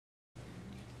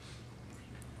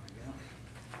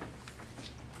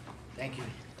Thank you.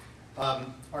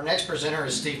 Our next presenter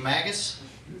is Steve Magas.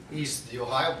 He's the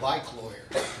Ohio bike lawyer.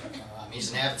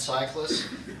 He's an avid cyclist,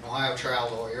 an Ohio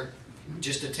trial lawyer.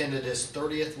 Just attended his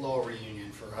 30th law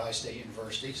reunion for Ohio State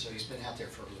University, so he's been out there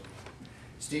for a little while.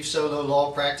 Steve's solo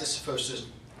law practice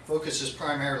focuses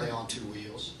primarily on two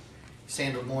wheels. He's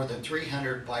handled more than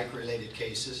 300 bike-related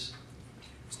cases.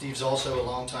 Steve's also a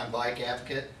longtime bike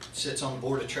advocate, sits on the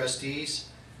Board of Trustees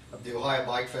of the Ohio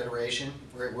Bike Federation,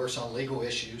 where he works on legal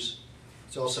issues.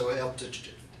 He's also helped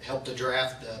to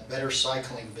draft the Better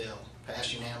Cycling Bill,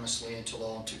 passed unanimously into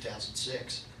law in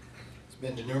 2006. He's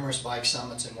been to numerous bike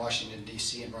summits in Washington,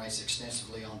 D.C. and writes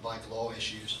extensively on bike law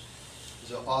issues. He's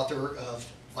the author of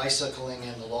Bicycling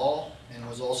and the Law and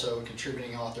was also a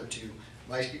contributing author to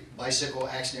Bicycle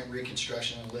Accident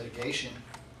Reconstruction and Litigation.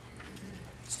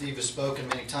 Steve has spoken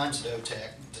many times at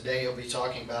OTEC. Today he'll be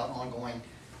talking about ongoing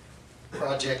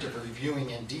project of reviewing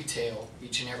in detail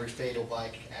each and every fatal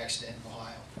bike accident in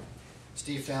Ohio.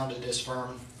 Steve founded his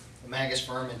firm, the Magas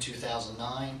firm, in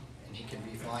 2009, and he can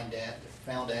be found at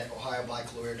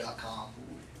ohiobikeLawyer.com.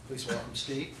 Please welcome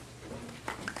Steve.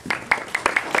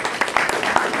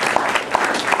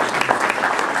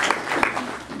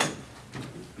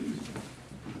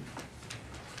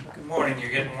 Good morning.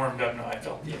 You're getting warmed up now. I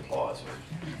felt the applause.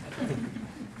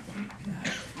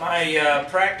 My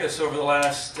practice over the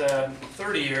last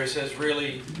 30 years has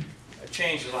really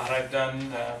changed a lot. I've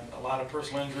done a lot of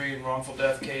personal injury and wrongful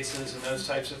death cases and those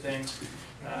types of things.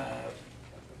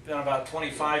 Done about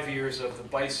 25 years of the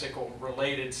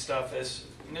bicycle-related stuff as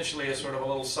initially as sort of a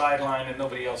little sideline and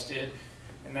nobody else did.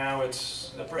 And now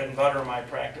it's the bread and butter of my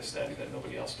practice that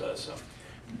nobody else does. So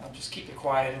I'll just keep it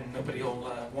quiet and nobody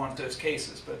will want those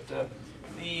cases. But the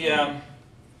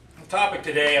topic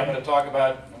today I'm going to talk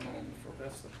about.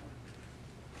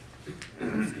 I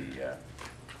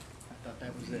thought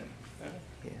that was it.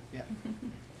 Yeah.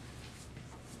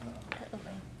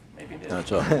 Maybe it is. No,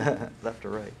 it's on. Left or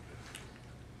right?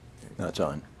 No, it's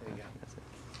on. There you go. That's it.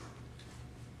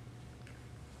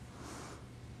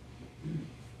 Do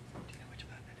you know which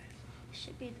button it is?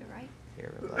 Should be the right.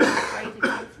 Here, Right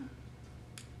against them.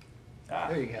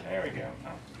 There you go. There we go.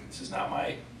 No, this is not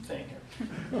my thing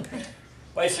here.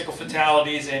 Bicycle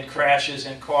fatalities and crashes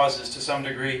and causes to some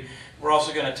degree. We're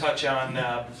also going to touch on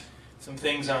some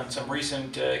things on some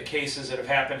recent cases that have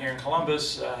happened here in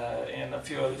Columbus and a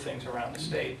few other things around the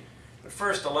state. But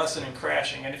first, a lesson in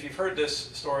crashing. And if you've heard this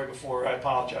story before, I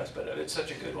apologize, but it's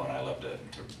such a good one. I love to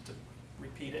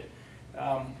repeat it.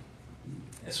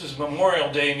 This was Memorial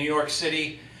Day in New York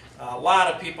City. A lot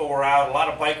of people were out. A lot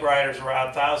of bike riders were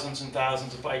out, thousands and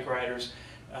thousands of bike riders.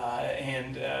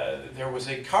 And there was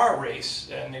a car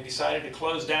race, and they decided to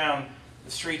close down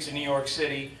the streets of New York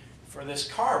City for this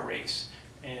car race.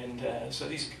 And so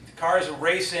the cars are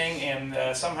racing, and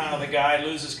somehow the guy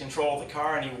loses control of the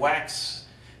car and he whacks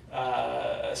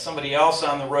somebody else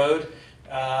on the road.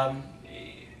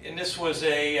 And this was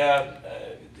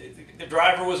the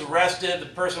driver was arrested, the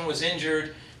person was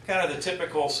injured, kind of the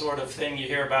typical sort of thing you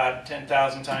hear about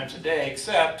 10,000 times a day,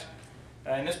 except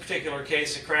in this particular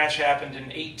case, the crash happened in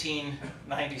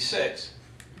 1896.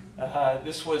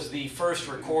 This was the first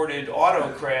recorded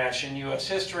auto crash in U.S.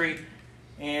 history,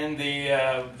 and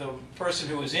the person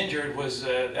who was injured was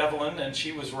Evelyn, and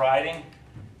she was riding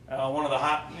one of the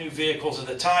hot new vehicles at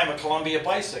the time, a Columbia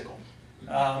bicycle.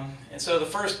 And so the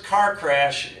first car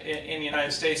crash in the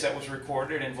United States that was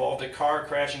recorded involved a car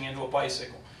crashing into a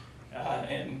bicycle.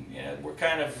 And you know, we're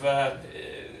kind of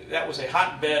that was a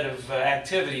hotbed of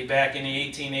activity back in the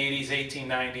 1880s,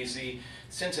 1890s. The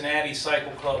Cincinnati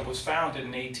Cycle Club was founded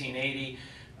in 1880.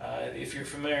 If you're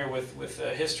familiar with the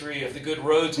history of the Good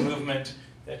Roads movement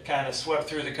that kind of swept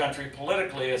through the country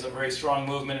politically as a very strong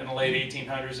movement in the late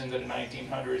 1800s into the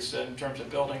 1900s in terms of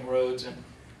building roads, and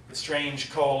the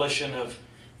strange coalition of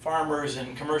farmers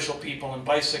and commercial people and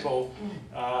bicycle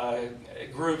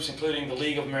groups, including the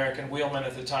League of American Wheelmen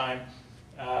at the time,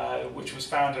 which was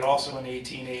founded also in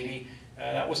 1880.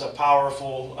 That was a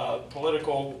powerful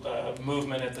political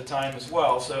movement at the time as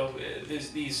well. So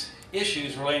these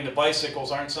issues relating to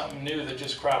bicycles aren't something new that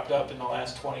just cropped up in the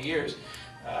last 20 years.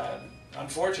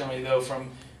 Unfortunately, though, from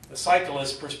the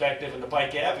cyclist perspective and the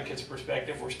bike advocate's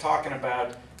perspective, we're talking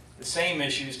about the same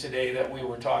issues today that we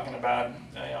were talking about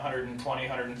 120,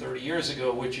 130 years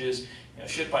ago, which is, you know,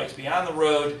 should bikes be on the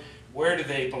road? Where do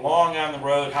they belong on the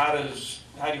road? How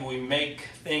do we make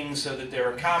things so that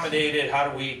they're accommodated? How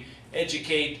do we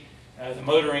educate the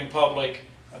motoring public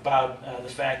about the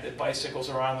fact that bicycles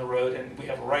are on the road and we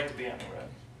have a right to be on the road?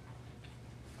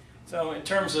 So in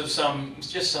terms of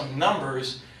just some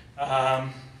numbers, the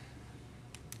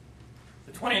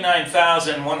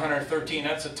 29,113,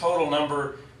 that's a total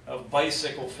number of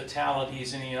bicycle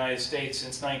fatalities in the United States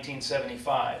since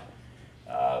 1975.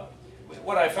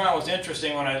 What I found was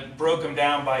interesting when I broke them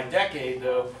down by decade,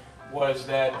 though, was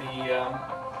that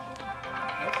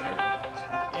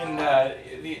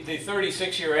the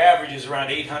 36-year average is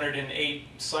around 808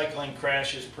 cycling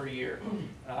crashes per year.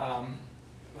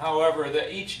 However,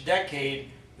 each decade,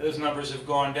 those numbers have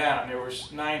gone down. There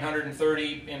was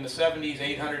 930 in the 70s,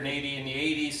 880 in the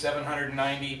 80s,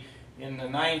 790 in the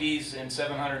 90s, and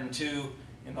 702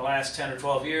 in the last 10 or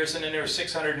 12 years, and then there were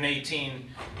 618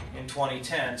 in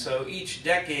 2010. So each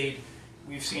decade,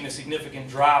 we've seen a significant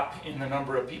drop in the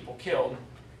number of people killed.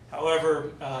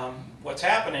 However, what's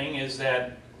happening is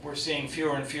that we're seeing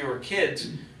fewer and fewer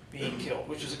kids being killed,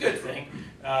 which is a good thing,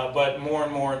 but more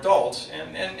and more adults.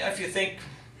 And if you think,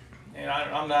 and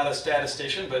I'm not a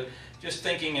statistician, but just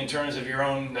thinking in terms of your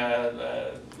own,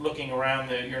 looking around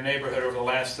your neighborhood over the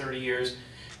last 30 years,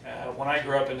 when I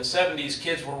grew up in the 70s,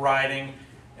 kids were riding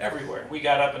everywhere. We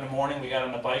got up in the morning, we got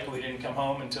on the bike, and we didn't come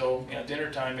home until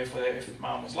dinner time if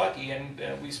mom was lucky, and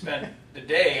we spent the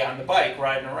day on the bike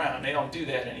riding around. They don't do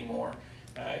that anymore.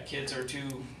 Kids are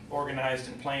too organized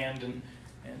and planned and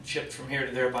shipped from here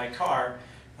to there by car.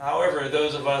 However,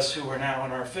 those of us who are now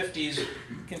in our 50s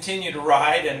continue to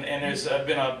ride, and there's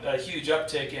been a huge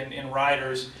uptick in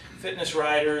riders, fitness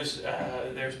riders.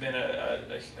 There's been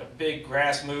a big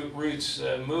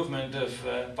grassroots movement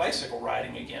of bicycle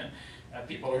riding again.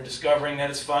 People are discovering that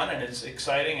it's fun and it's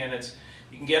exciting, and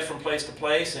you can get from place to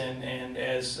place, and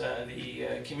as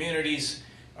the communities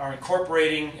are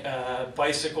incorporating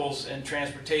bicycles and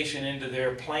transportation into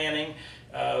their planning,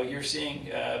 you're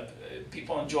seeing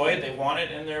people enjoy it, they want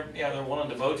it, and they're willing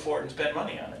to vote for it and spend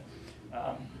money on it.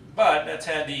 But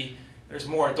there's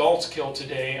more adults killed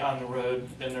today on the road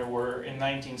than there were in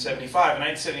 1975. In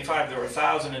 1975, there were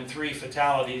 1,003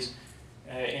 fatalities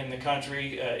in the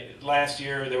country. Last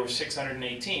year, there were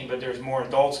 618, but there's more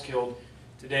adults killed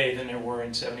today than there were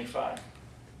in 75.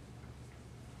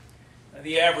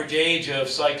 The average age of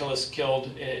cyclists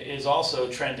killed is also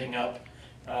trending up.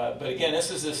 But again,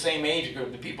 this is the same age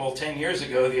group. The people 10 years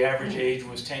ago, the average age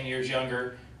was 10 years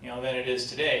younger than it is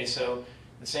today. So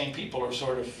the same people are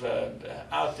sort of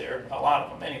out there, a lot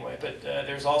of them anyway. But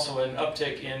there's also an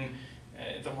uptick in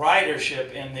the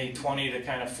ridership in the 20 to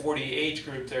kind of 40 age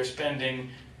group. They're spending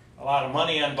a lot of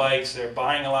money on bikes. They're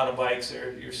buying a lot of bikes.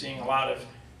 You're seeing a lot of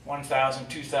 $1,000,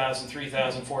 $2,000,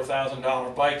 $3,000,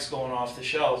 $4,000 bikes going off the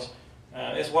shelves,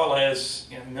 as well as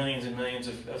millions and millions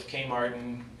of Kmart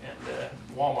and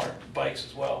Walmart bikes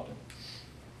as well.